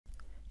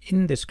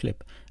In this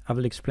clip, I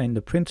will explain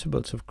the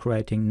principles of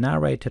creating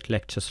narrated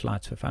lecture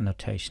slides with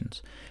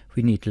annotations.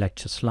 We need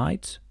lecture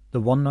slides,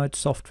 the OneNote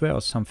software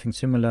or something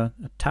similar,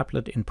 a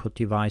tablet input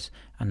device,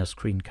 and a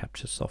screen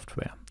capture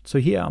software. So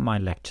here are my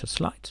lecture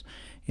slides.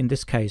 In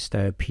this case,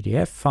 they're a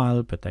PDF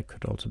file, but they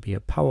could also be a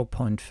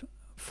PowerPoint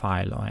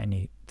file or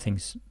anything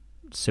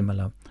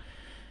similar.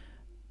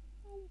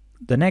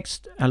 The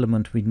next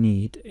element we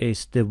need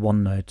is the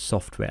OneNote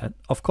software.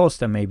 Of course,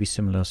 there may be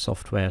similar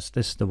softwares.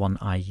 This is the one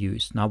I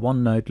use. Now,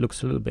 OneNote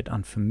looks a little bit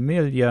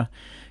unfamiliar.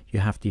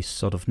 You have these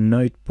sort of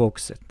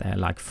notebooks. They're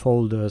like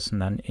folders,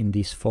 and then in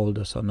these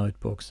folders or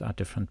notebooks are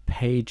different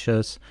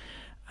pages.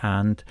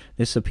 And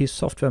this is a piece of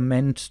software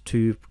meant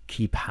to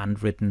keep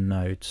handwritten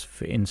notes,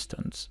 for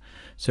instance.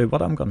 So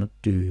what I'm going to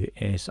do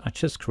is I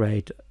just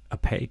create a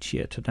page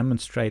here to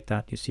demonstrate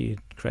that. You see, it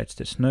creates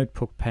this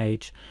notebook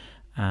page,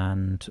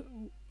 and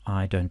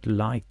I don't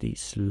like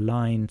these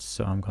lines,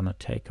 so I'm going to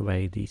take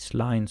away these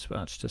lines.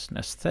 Well, it's just an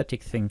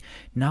aesthetic thing.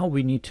 Now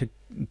we need to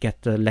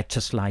get the lecture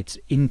slides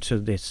into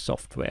this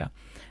software,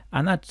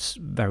 and that's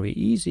very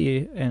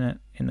easy.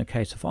 In the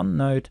case of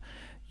OneNote,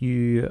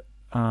 you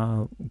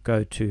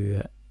go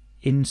to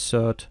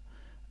Insert,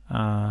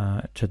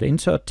 to the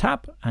Insert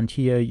tab, and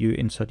here you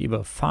insert either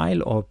a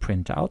file or a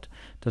printout.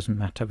 Doesn't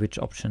matter which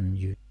option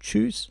you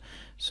choose.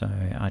 So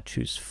I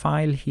choose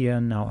File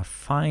here. Now I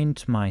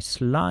find my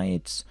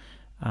slides.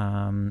 There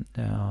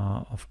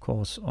are, of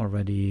course,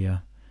 already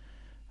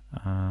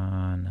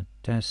the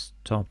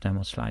desktop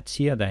demo slides.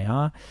 Here they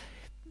are.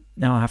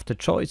 Now I have the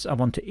choice. I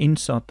want to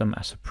insert them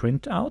as a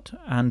printout,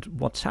 and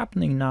what's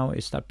happening now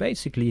is that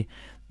basically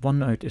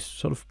OneNote is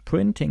sort of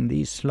printing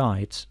these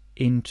slides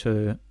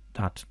into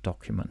that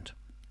document.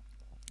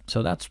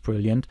 So that's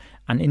brilliant,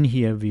 and in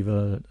here we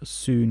will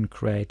soon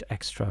create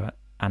extra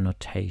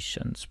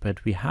annotations,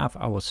 but we have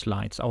our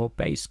slides, our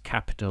base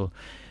capital,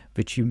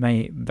 which you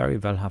may very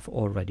well have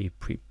already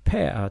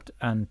prepared,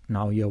 and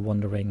now you're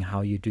wondering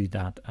how you do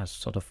that as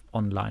sort of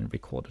online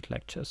recorded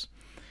lectures.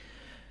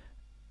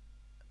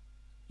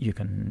 You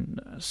can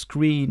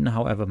screen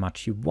however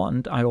much you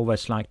want. I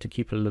always like to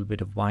keep a little bit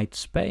of white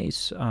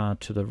space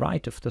to the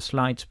right of the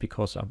slides,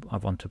 because I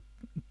want to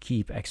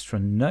keep extra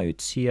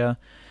notes here.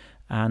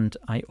 And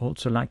I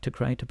also like to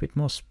create a bit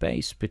more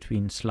space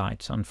between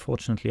slides.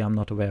 Unfortunately, I'm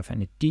not aware of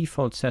any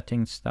default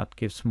settings that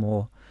gives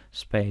more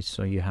space,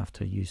 so you have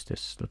to use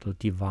this little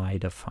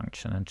divider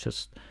function and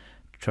just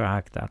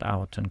drag that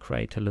out and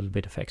create a little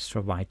bit of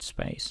extra white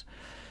space.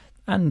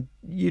 And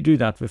you do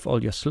that with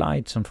all your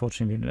slides.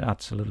 Unfortunately,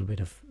 that's a little bit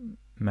of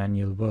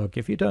manual work.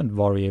 If you don't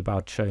worry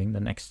about showing the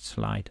next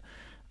slide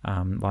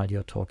while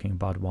you're talking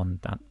about one,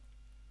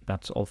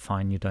 that's all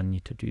fine. You don't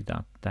need to do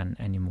that then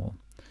anymore.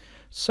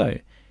 So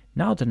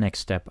now the next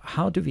step,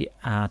 how do we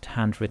add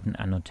handwritten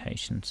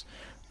annotations?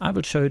 I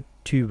will show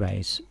two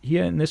ways.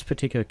 Here in this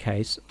particular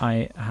case,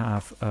 I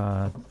have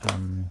a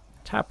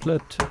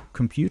tablet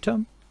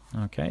computer,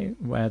 okay,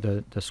 where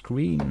the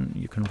screen,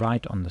 you can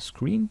write on the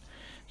screen.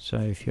 So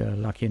if you're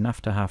lucky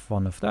enough to have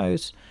one of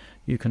those,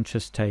 you can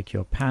just take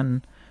your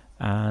pen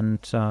and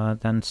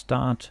then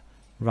start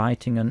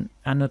writing and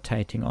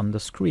annotating on the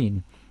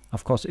screen.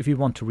 Of course, if you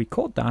want to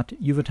record that,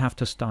 you would have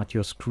to start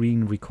your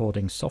screen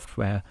recording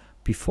software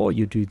before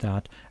you do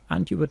that,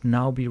 and you would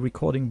now be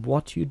recording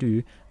what you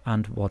do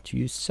and what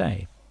you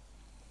say.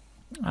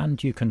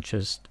 And you can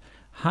just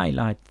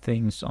highlight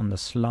things on the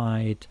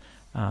slide,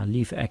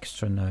 leave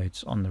extra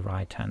notes on the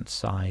right hand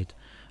side,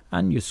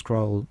 and you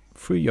scroll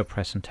through your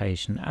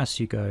presentation as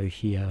you go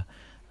here,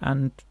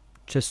 and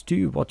just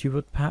do what you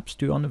would perhaps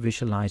do on a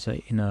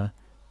visualizer in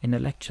a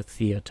lecture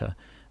theater,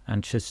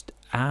 and just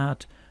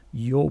add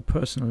your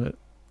personal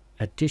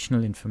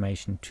additional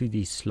information to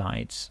these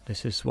slides.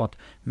 This is what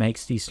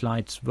makes these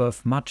slides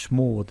worth much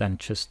more than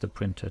just the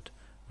printed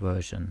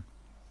version.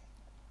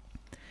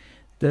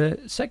 The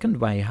second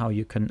way how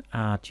you can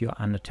add your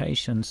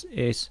annotations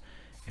is,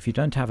 if you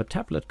don't have a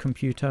tablet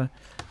computer,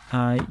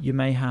 you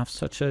may have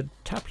such a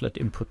tablet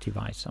input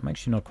device. I'm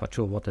actually not quite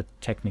sure what the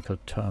technical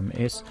term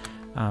is.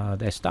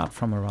 They start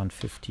from around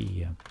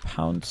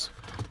 £50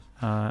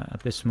 at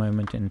this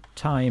moment in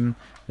time.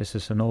 This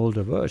is an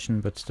older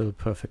version, but still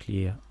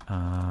perfectly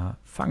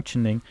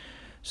functioning.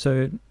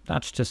 So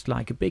that's just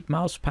like a big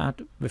mouse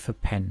pad with a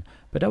pen,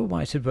 but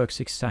otherwise it works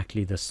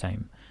exactly the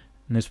same.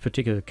 In this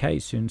particular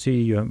case, you can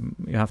see you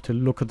have to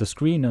look at the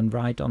screen and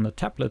write on the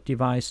tablet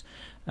device.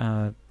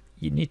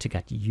 You need to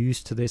get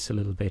used to this a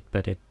little bit,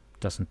 but it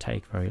doesn't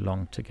take very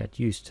long to get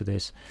used to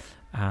this,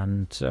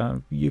 and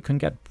you can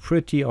get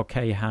pretty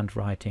okay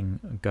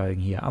handwriting going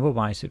here.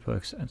 Otherwise it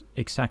works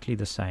exactly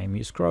the same.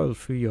 You scroll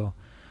through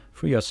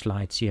your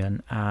slides here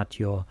and add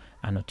your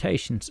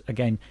annotations.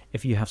 Again,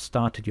 if you have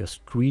started your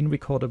screen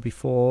recorder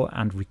before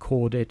and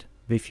recorded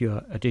with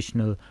your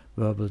additional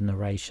verbal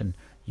narration,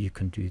 you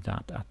can do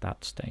that at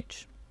that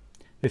stage.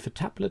 With a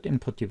tablet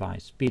input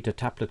device, be it a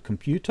tablet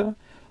computer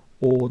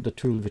or the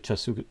tool which I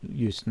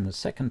used in the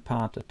second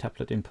part, a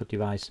tablet input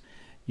device,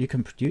 you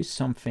can produce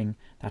something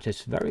that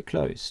is very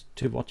close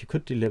to what you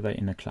could deliver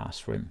in a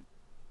classroom.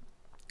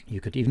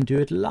 You could even do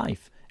it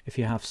live If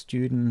you have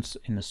students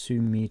in a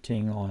Zoom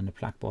meeting or in a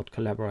Blackboard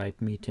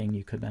Collaborate meeting,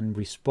 you could then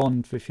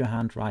respond with your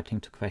handwriting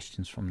to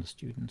questions from the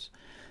students.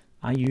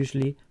 I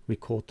usually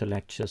record the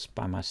lectures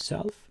by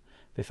myself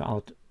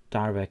without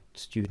direct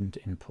student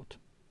input.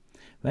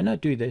 When I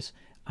do this,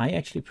 I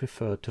actually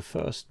prefer to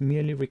first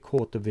merely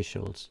record the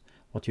visuals,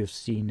 what you've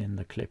seen in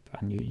the clip,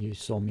 and you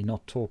saw me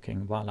not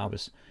talking while I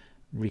was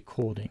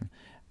recording,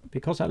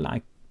 because I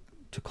like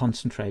to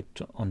concentrate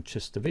on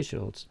just the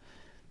visuals.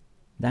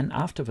 Then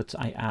afterwards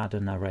I add a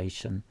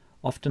narration,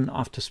 often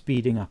after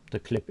speeding up the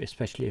clip,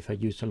 especially if I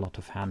use a lot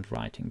of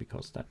handwriting,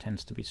 because that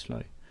tends to be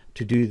slow.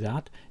 To do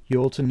that,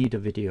 you also need a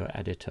video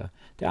editor.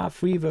 There are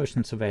free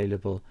versions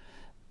available,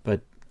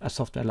 but a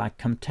software like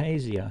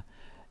Camtasia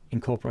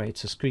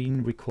incorporates a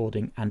screen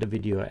recording and a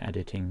video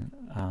editing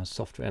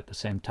software at the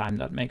same time.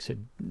 That makes it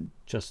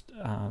just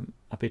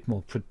a bit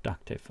more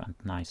productive and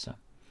nicer.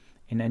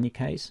 In any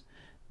case,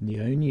 the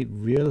only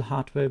real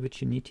hardware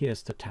which you need here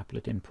is the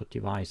tablet input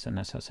device, and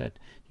as I said,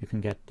 you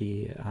can get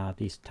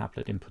these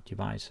tablet input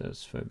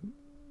devices for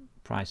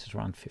prices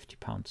around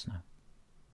 £50 now.